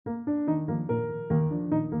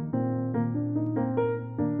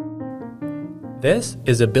This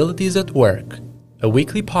is Abilities at Work, a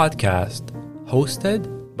weekly podcast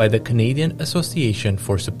hosted by the Canadian Association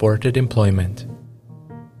for Supported Employment.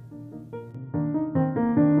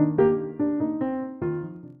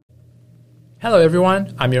 Hello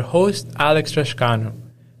everyone, I'm your host Alex Rashkanu.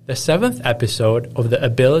 The 7th episode of the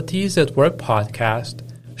Abilities at Work podcast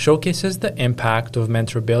showcases the impact of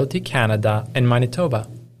Mentorability Canada in Manitoba.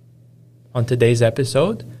 On today's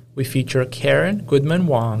episode, we feature Karen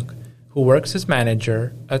Goodman-Wong, who works as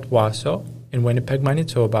manager at WASO in Winnipeg,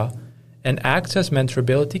 Manitoba, and acts as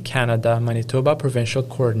Mentorability Canada Manitoba Provincial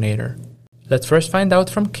Coordinator. Let's first find out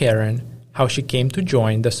from Karen how she came to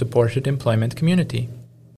join the supported employment community.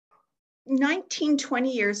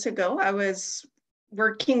 20 years ago, I was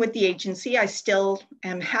working with the agency I still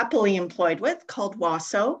am happily employed with, called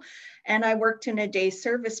WASO, and I worked in a day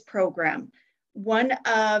service program. One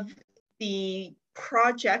of the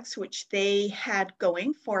projects which they had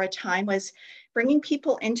going for a time was bringing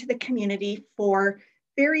people into the community for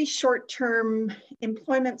very short-term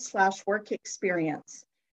employment/work experience.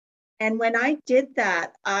 And when I did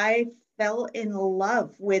that, I fell in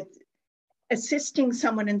love with assisting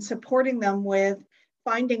someone and supporting them with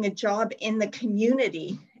finding a job in the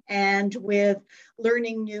community and with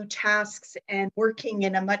learning new tasks and working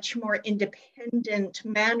in a much more independent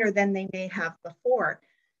manner than they may have before.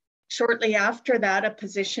 Shortly after that, a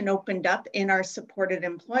position opened up in our supported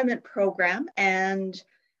employment program, and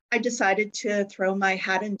I decided to throw my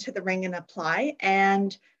hat into the ring and apply,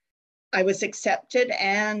 and I was accepted,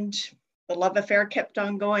 and the love affair kept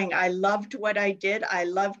on going. I loved what I did. I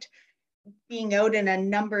loved being out in a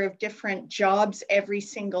number of different jobs every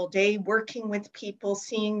single day, working with people,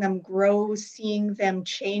 seeing them grow, seeing them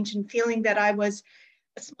change, and feeling that I was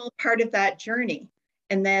a small part of that journey.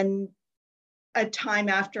 And then a time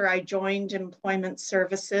after I joined Employment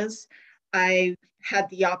Services, I had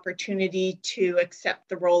the opportunity to accept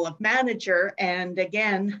the role of manager. And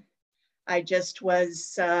again, I just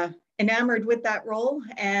was enamored with that role.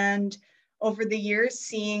 And over the years,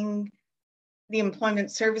 seeing the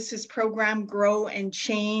Employment Services program grow and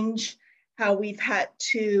change, how we've had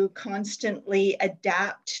to constantly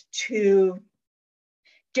adapt to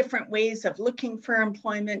different ways of looking for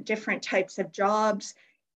employment, different types of jobs,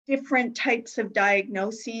 different types of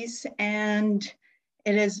diagnoses, and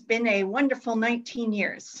it has been a wonderful 19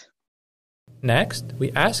 years. Next,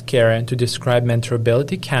 we asked Karen to describe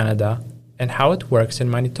Mentorability Canada and how it works in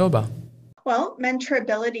Manitoba. Well,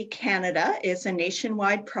 Mentorability Canada is a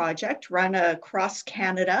nationwide project run across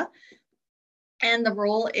Canada, and the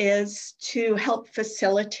role is to help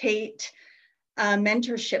facilitate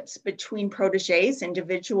mentorships between protégés,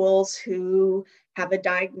 individuals who have a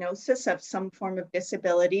diagnosis of some form of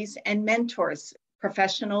disabilities, and mentors,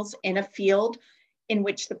 professionals in a field in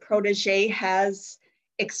which the protégé has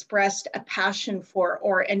expressed a passion for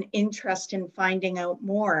or an interest in finding out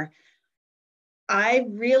more. I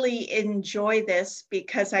really enjoy this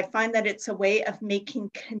because I find that it's a way of making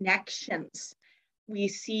connections. We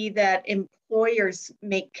see that employers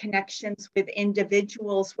make connections with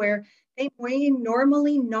individuals where they may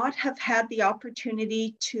normally not have had the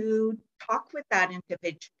opportunity to talk with that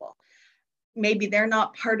individual. Maybe they're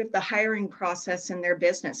not part of the hiring process in their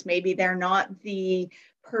business. Maybe they're not the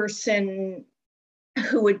person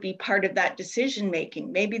who would be part of that decision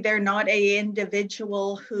making. Maybe they're not an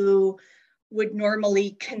individual who would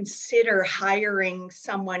normally consider hiring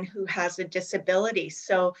someone who has a disability.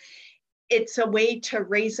 So it's a way to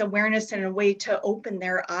raise awareness and a way to open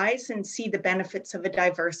their eyes and see the benefits of a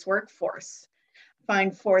diverse workforce.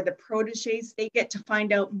 Find for the protégés, they get to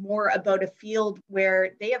find out more about a field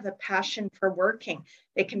where they have a passion for working.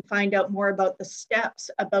 They can find out more about the steps,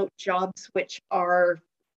 about jobs which are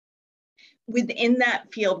within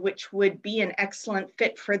that field, which would be an excellent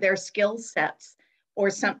fit for their skill sets or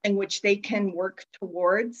something which they can work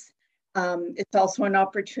towards. It's also an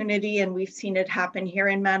opportunity, and we've seen it happen here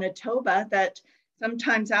in Manitoba, that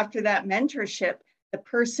sometimes after that mentorship, the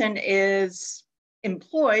person is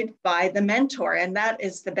employed by the mentor, and that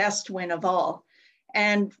is the best win of all.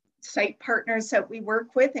 And site partners that we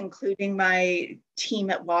work with, including my team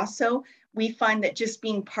at WASO, we find that just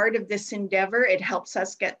being part of this endeavor, it helps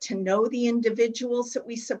us get to know the individuals that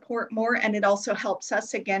we support more, and it also helps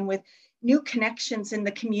us again with new connections in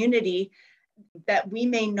the community that we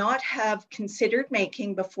may not have considered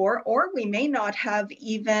making before, or we may not have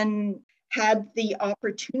even had the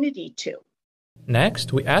opportunity to.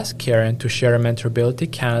 Next, we asked Karen to share a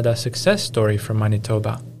Mentorability Canada success story from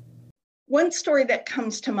Manitoba. One story that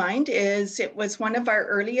comes to mind is it was one of our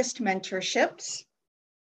earliest mentorships,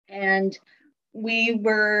 and we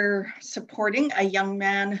were supporting a young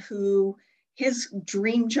man who his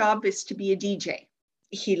dream job is to be a DJ.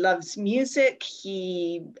 He loves music.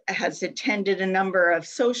 He has attended a number of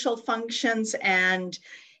social functions, and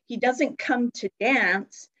he doesn't come to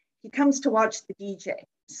dance. He comes to watch the DJ.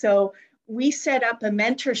 So we set up a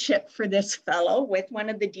mentorship for this fellow with one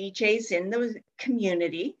of the DJs in the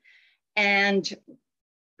community. And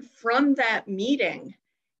from that meeting,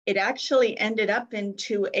 it actually ended up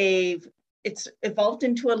into it's evolved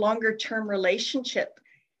into a longer term relationship.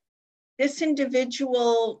 This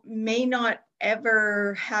individual may not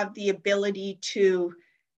ever have the ability to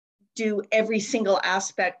do every single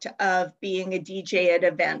aspect of being a DJ at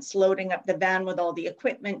events, loading up the van with all the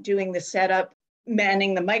equipment, doing the setup,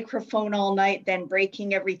 manning the microphone all night, then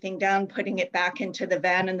breaking everything down, putting it back into the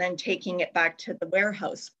van, and then taking it back to the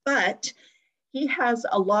warehouse. But he has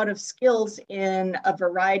a lot of skills in a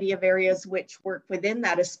variety of areas which work within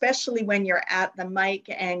that, especially when you're at the mic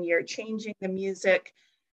and you're changing the music.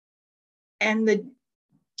 And the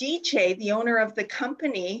DJ, the owner of the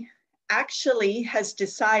company, actually has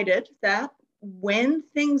decided that when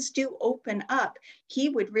things do open up, he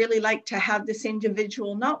would really like to have this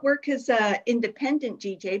individual not work as an independent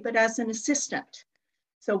DJ, but as an assistant.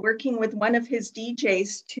 So working with one of his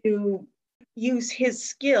DJs to use his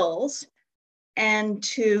skills and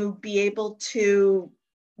to be able to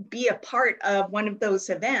be a part of one of those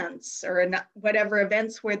events, or whatever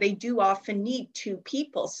events where they do often need two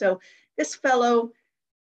people. So this fellow,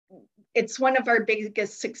 it's one of our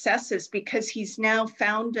biggest successes because he's now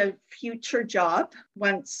found a future job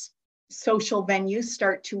once social venues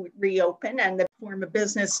start to reopen and the form of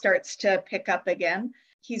business starts to pick up again.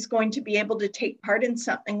 He's going to be able to take part in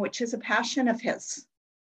something which is a passion of his.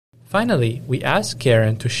 Finally, we asked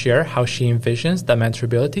Karen to share how she envisions that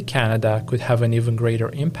Mentorability Canada could have an even greater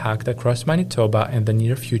impact across Manitoba in the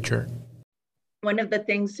near future. One of the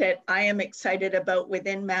things that I am excited about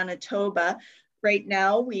within Manitoba, right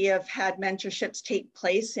now we have had mentorships take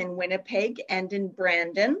place in Winnipeg and in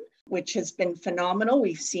Brandon, which has been phenomenal.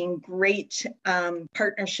 We've seen great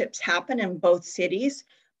partnerships happen in both cities.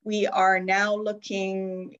 We are now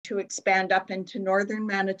looking to expand up into northern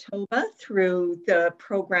Manitoba through the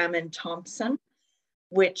program in Thompson,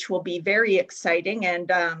 which will be very exciting.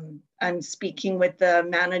 And I'm speaking with the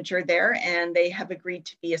manager there, and they have agreed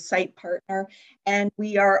to be a site partner. And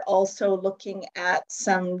we are also looking at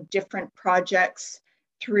some different projects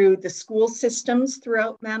through the school systems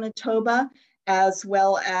throughout Manitoba, as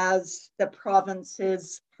well as the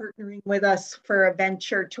provinces partnering with us for a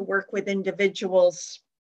venture to work with individuals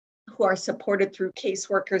who are supported through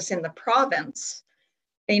caseworkers in the province.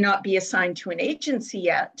 May not be assigned to an agency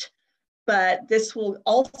yet, but this will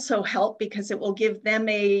also help because it will give them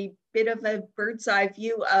a bit of a bird's eye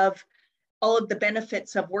view of all of the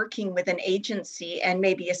benefits of working with an agency and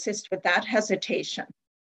maybe assist with that hesitation.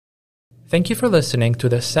 Thank you for listening to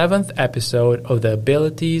the 7th episode of the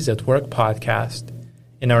Abilities at Work podcast.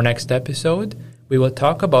 In our next episode, we will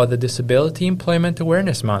talk about the Disability Employment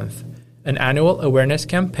Awareness Month, an annual awareness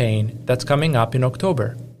campaign that's coming up in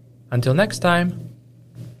October. Until next time.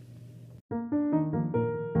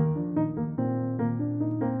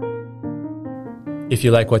 If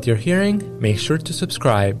you like what you're hearing, make sure to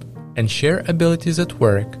subscribe and share Abilities at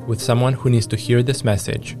Work with someone who needs to hear this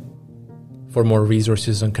message. For more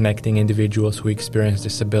resources on connecting individuals who experience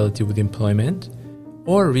disability with employment,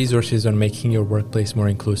 or resources on making your workplace more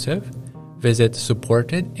inclusive, visit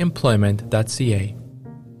supportedemployment.ca.